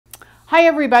Hi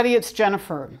everybody, it's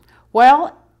Jennifer.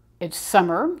 Well, it's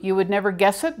summer. You would never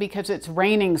guess it because it's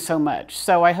raining so much.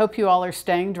 So I hope you all are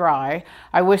staying dry.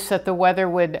 I wish that the weather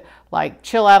would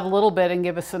chill out a little bit and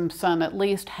give us some sun at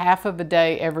least half of a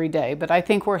day every day, but I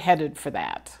think we're headed for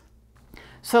that.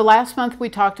 So last month we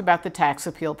talked about the tax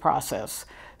appeal process.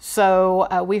 So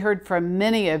we heard from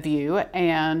many of you,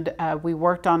 and we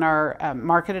worked on our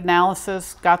market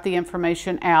analysis, got the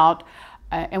information out,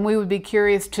 and we would be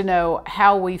curious to know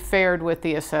how we fared with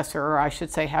the assessor, or I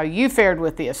should say how you fared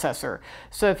with the assessor.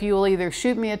 So if you will either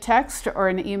shoot me a text or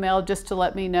an email just to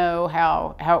let me know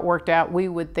how it worked out, we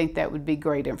would think that would be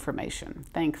great information.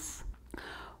 Thanks.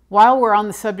 While we're on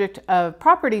the subject of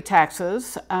property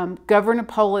taxes, Governor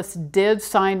Polis did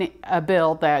sign a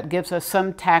bill that gives us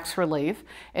some tax relief,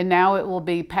 and now it will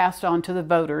be passed on to the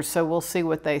voters, so we'll see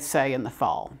what they say in the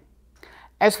fall.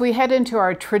 As we head into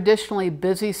our traditionally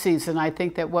busy season, I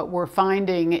think that what we're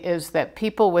finding is that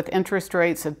people with interest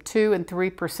rates of 2 and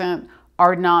 3%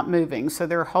 are not moving, so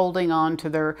they're holding on to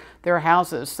their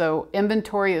houses. So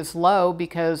inventory is low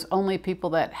because only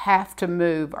people that have to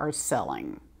move are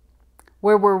selling.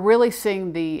 Where we're really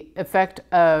seeing the effect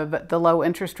of the low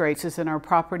interest rates is in our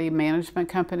property management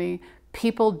company.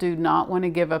 People do not want to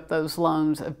give up those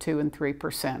loans of 2 and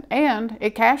 3%, and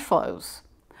it cash flows.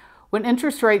 When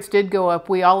interest rates did go up,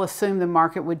 we all assumed the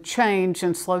market would change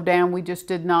and slow down. We just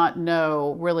did not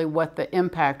know really what the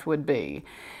impact would be.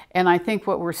 And I think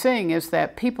what we're seeing is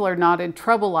that people are not in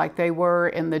trouble like they were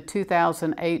in the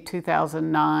 2008,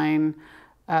 2009.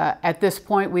 At this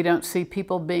point, we don't see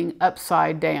people being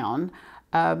upside down.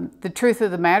 The truth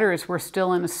of the matter is we're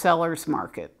still in a seller's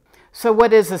market. So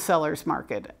what is a seller's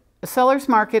market? A seller's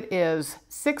market is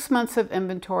 6 months of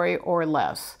inventory or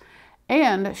less.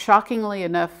 And shockingly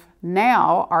enough,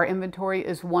 now our inventory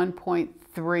is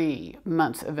 1.3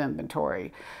 months of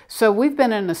inventory. So we've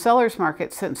been in a seller's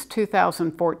market since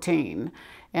 2014.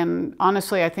 And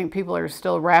honestly, I think people are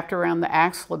still wrapped around the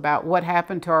axle about what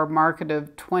happened to our market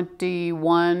of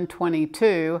 21,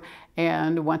 22.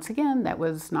 And once again, that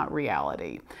was not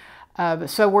reality.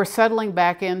 So we're settling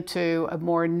back into a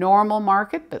more normal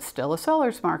market, but still a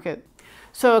seller's market.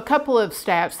 So a couple of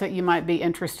stats that you might be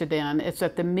interested in is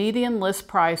that the median list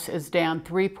price is down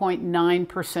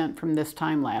 3.9% from this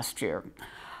time last year.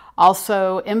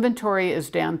 Also, inventory is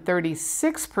down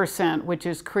 36%, which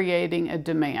is creating a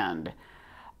demand.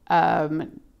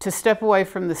 To step away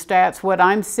from the stats, what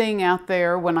I'm seeing out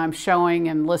there when I'm showing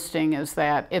and listing is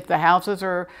that if the houses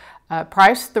are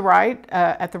priced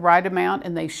at the right amount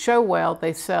and they show well,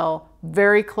 they sell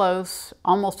very close,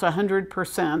 almost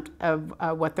 100%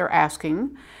 of what they're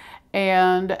asking.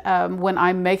 And when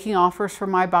I'm making offers for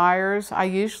my buyers, I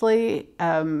usually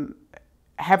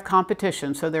have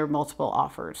competition, so there are multiple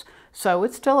offers. So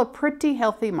it's still a pretty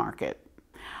healthy market.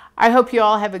 I hope you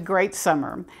all have a great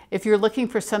summer. If you're looking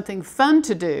for something fun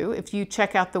to do, if you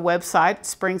check out the website,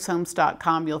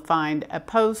 springshomes.com, you'll find a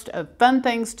post of fun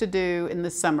things to do in the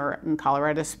summer in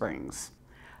Colorado Springs.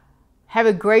 Have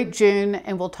a great June,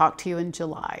 and we'll talk to you in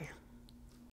July.